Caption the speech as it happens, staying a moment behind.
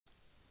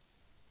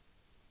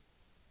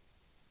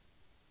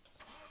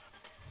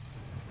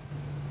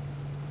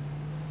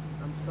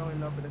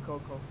myself with the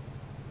cocoa.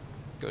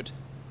 Good.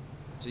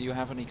 Do you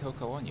have any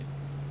cocoa on you?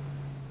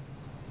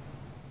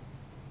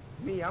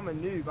 Me, I'm a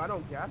noob. I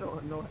don't care. I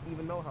don't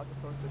even know how to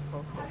process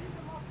cocoa.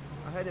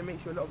 I heard it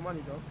makes you a lot of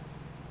money though.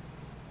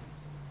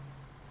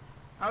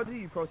 How do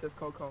you process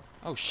cocoa?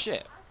 Oh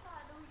shit.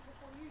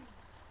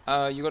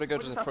 You gotta go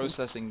What to just the happened?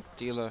 processing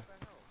dealer.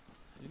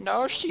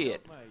 No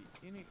shit. Mate,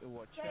 you need to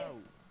watch out.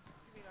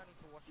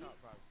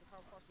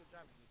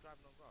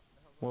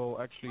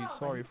 Well, actually,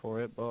 sorry for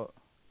it, but...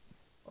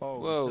 Oh,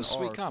 Whoa, it's an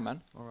sweet arc. car,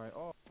 man. Alright,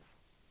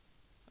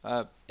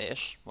 oh.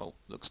 Ish. Well,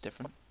 looks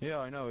different. Yeah,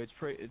 I know,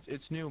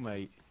 it's new,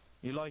 mate.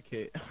 You like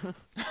it?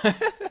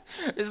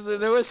 It's the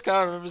newest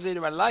car I've ever seen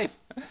in my life.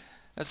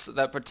 That's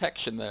that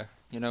protection there,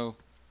 you know,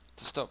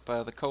 to stop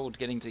the cold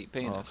getting to your Oh,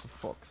 penis.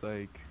 for fuck's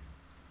sake.